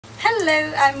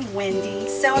Hello, I'm Wendy.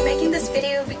 So I'm making this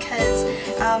video because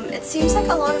it seems like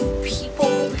a lot of people,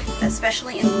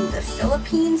 especially in the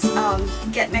Philippines,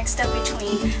 get mixed up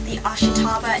between the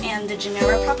Ashitaba and the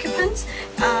Gynura Procumbens.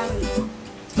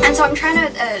 And so I'm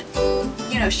trying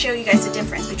to, show you guys the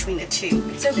difference between the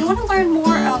two. So if you want to learn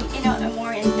more,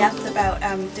 more in depth about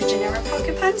the Gynura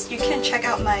Procumbens, you can check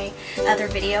out my other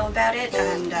video about it,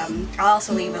 and I'll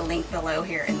also leave a link below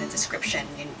here in the description,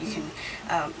 and you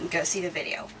can go see the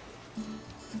video.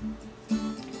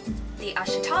 The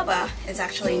Ashitaba is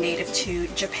actually native to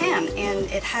Japan, and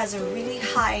it has a really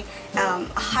high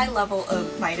level of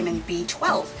vitamin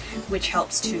B12, which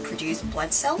helps to produce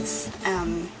blood cells.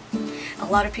 A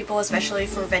lot of people, especially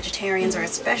for vegetarians or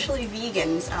especially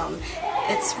vegans,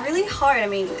 it's really hard. I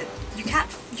mean, you can't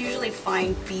usually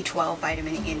find B12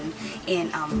 vitamin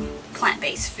in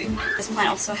plant-based food. This plant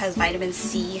also has vitamin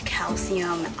C,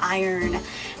 calcium, iron.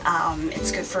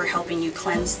 It's good for helping you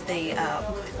cleanse the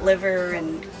liver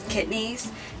and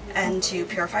kidneys and to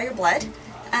purify your blood.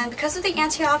 And because of the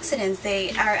antioxidants,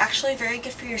 they are actually very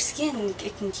good for your skin.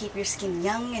 It can keep your skin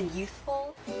young and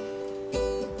youthful.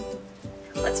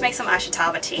 Let's make some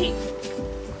Ashitaba tea.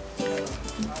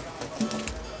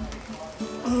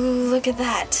 Ooh, look at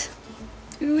that.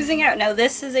 Oozing out. Now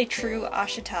this is a true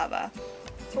Ashitaba.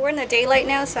 So we're in the daylight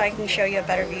now, so I can show you a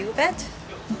better view of it.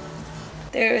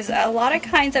 There's a lot of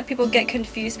kinds that people get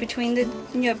confused between the,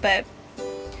 but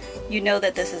you know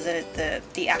that this is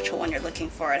the actual one you're looking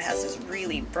for. It has this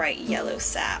really bright yellow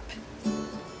sap.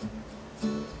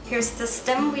 Here's the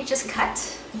stem we just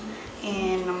cut,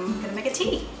 and I'm gonna make a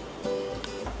tea.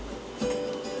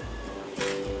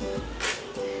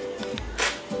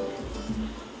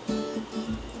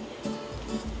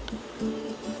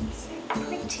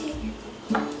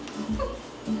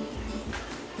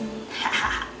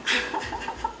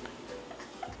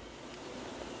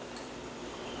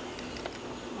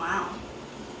 Wow.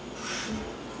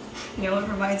 You know what it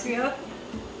reminds me of?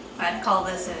 I'd call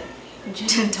this a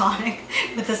gin and tonic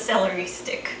with a celery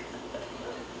stick.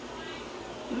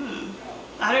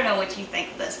 I don't know what you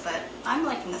think of this, but I'm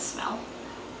liking the smell.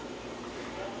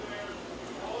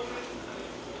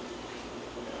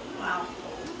 Wow,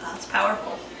 that's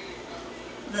powerful.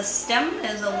 The stem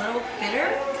is a little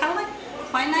bitter, kind of like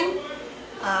quinine,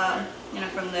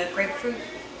 from the grapefruit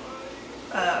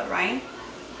rind.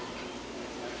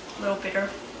 A little bitter,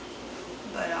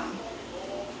 but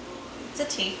it's a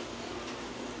tea.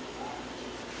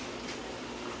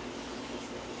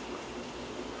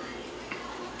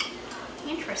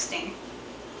 Interesting.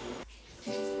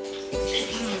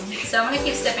 So I'm gonna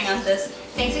keep stepping on this.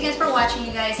 Thanks again for watching,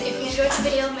 you guys. If you enjoyed the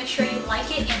video, make sure you like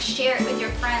it and share it with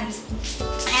your friends.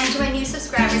 And to my new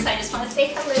subscribers, I just want to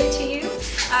say hello to you.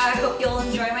 I hope you'll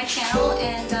enjoy my channel,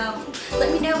 and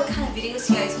let me know what kind of videos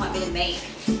you guys want me to make.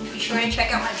 Be sure to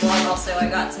check out my blog also. I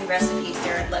got some recipes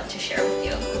there I'd love to share with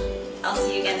you. I'll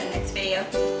see you again in the next video.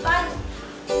 Bye!